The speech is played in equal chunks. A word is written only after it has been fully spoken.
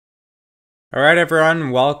All right,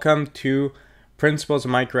 everyone, welcome to Principles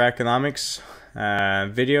of Microeconomics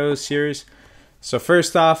video series. So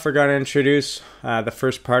first off, we're going to introduce the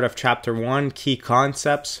first part of Chapter 1, Key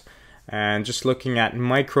Concepts, and just looking at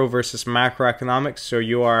micro versus macroeconomics. So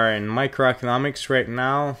you are in microeconomics right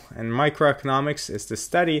now, and microeconomics is the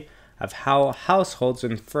study of how households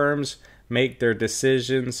and firms make their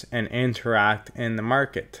decisions and interact in the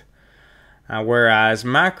market. Whereas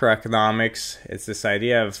macroeconomics is this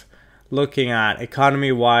idea of looking at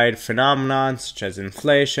economy-wide phenomena such as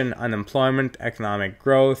inflation, unemployment, economic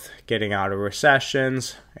growth, getting out of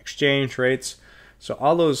recessions, exchange rates. So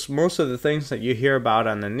most of the things that you hear about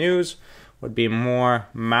on the news would be more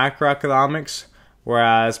macroeconomics,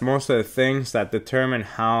 whereas most of the things that determine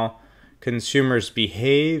how consumers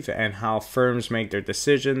behave and how firms make their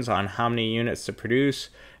decisions on how many units to produce,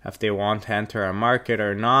 if they want to enter a market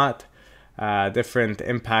or not, different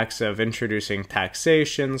impacts of introducing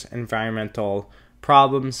taxations, environmental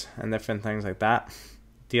problems, and different things like that.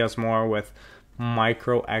 Deals more with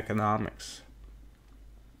microeconomics.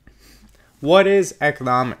 What is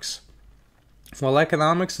economics? Well,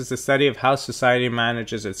 economics is the study of how society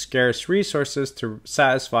manages its scarce resources to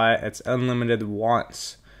satisfy its unlimited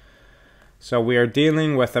wants. So we are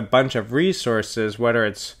dealing with a bunch of resources, whether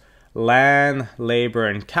it's land, labor,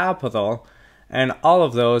 and capital, and all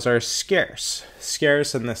of those are scarce.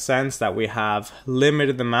 Scarce in the sense that we have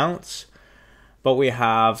limited amounts, but we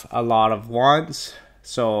have a lot of wants.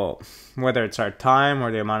 So whether it's our time or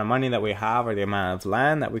the amount of money that we have or the amount of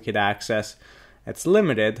land that we could access, it's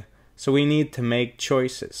limited. So we need to make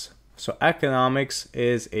choices. So economics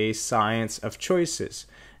is a science of choices.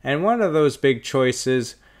 And one of those big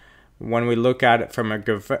choices, when we look at it from a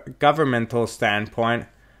governmental standpoint,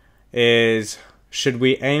 is should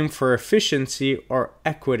we aim for efficiency or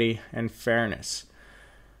equity and fairness?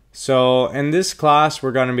 So in this class,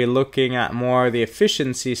 we're going to be looking at more the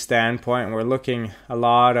efficiency standpoint. We're looking a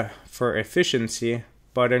lot for efficiency,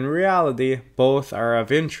 but in reality, both are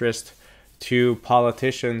of interest to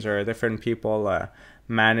politicians or different people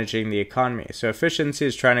managing the economy. So efficiency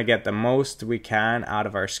is trying to get the most we can out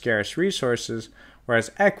of our scarce resources,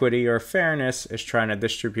 whereas equity or fairness is trying to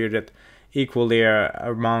distribute it equally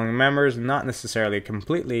among members, not necessarily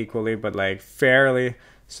completely equally, but like fairly,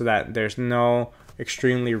 so that there's no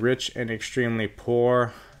extremely rich and extremely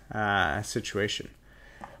poor situation.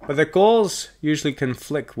 But the goals usually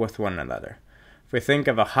conflict with one another. If we think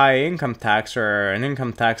of a high income tax or an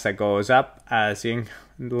income tax that goes up as the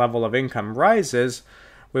level of income rises,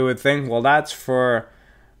 we would think, well, that's for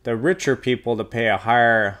the richer people to pay a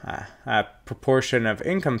higher proportion of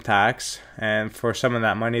income tax and for some of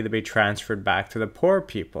that money to be transferred back to the poor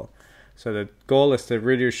people. So the goal is to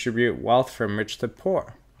redistribute wealth from rich to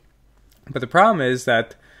poor. But the problem is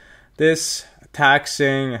that this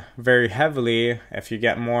taxing very heavily, if you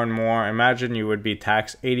get more and more, imagine you would be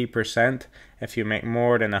taxed 80% if you make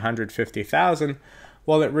more than 150,000.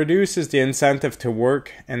 Well, it reduces the incentive to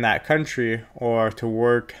work in that country or to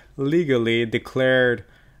work legally declared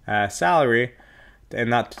salary and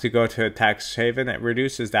not to go to a tax haven. It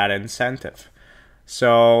reduces that incentive.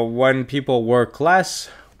 So when people work less,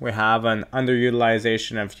 we have an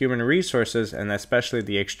underutilization of human resources, and especially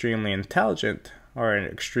the extremely intelligent or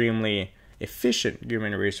extremely efficient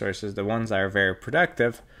human resources, the ones that are very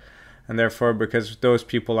productive. And therefore, because those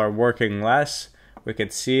people are working less, we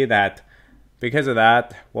could see that because of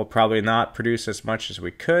that, we'll probably not produce as much as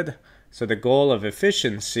we could. So the goal of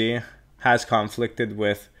efficiency has conflicted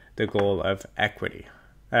with the goal of equity.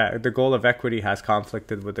 The goal of equity has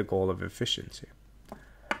conflicted with the goal of efficiency.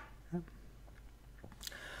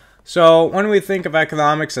 So when we think of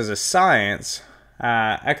economics as a science,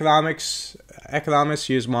 economists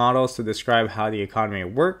use models to describe how the economy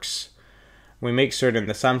works. We make certain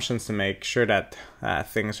assumptions to make sure that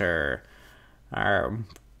things are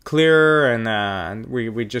clear, and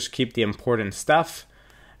we just keep the important stuff.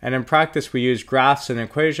 And in practice, we use graphs and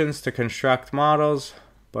equations to construct models.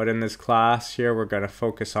 But in this class here, we're going to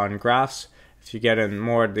focus on graphs. If you get in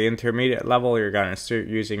more at the intermediate level, you're going to start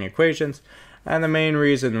using equations. And the main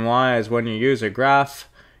reason why is when you use a graph,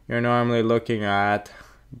 you're normally looking at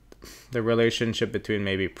the relationship between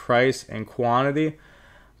maybe price and quantity.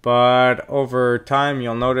 But over time,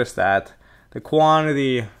 you'll notice that the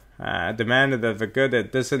quantity demanded of a good,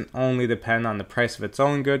 it doesn't only depend on the price of its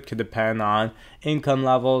own good, could depend on income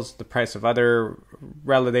levels, the price of other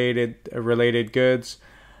related goods.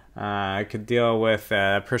 It could deal with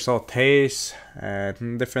personal tastes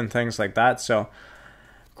and different things like that. So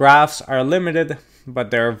graphs are limited,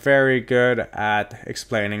 but they're very good at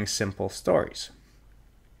explaining simple stories.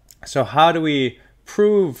 So how do we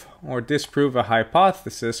prove or disprove a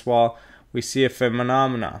hypothesis? Well, we see a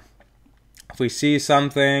phenomena. If we see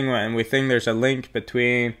something and we think there's a link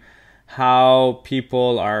between how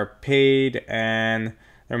people are paid and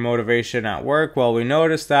their motivation at work, well, we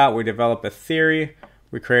notice that, we develop a theory,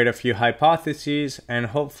 we create a few hypotheses, and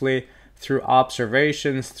hopefully through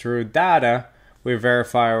observations, through data, we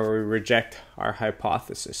verify or we reject our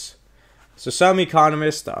hypothesis. So some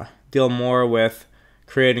economists deal more with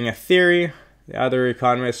creating a theory. The other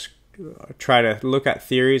economists try to look at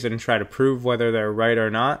theories and try to prove whether they're right or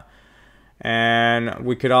not. And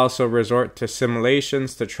we could also resort to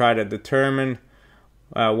simulations to try to determine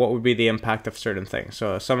what would be the impact of certain things.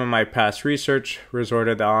 So some of my past research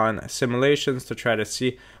resorted on simulations to try to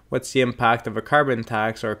see what's the impact of a carbon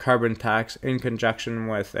tax or a carbon tax in conjunction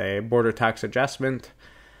with a border tax adjustment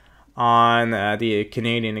on the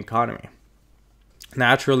Canadian economy.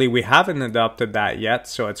 Naturally, we haven't adopted that yet,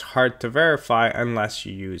 so it's hard to verify unless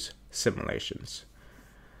you use simulations.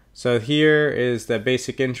 So here is the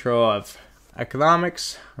basic intro of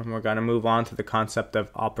economics, and we're going to move on to the concept of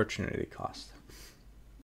opportunity cost.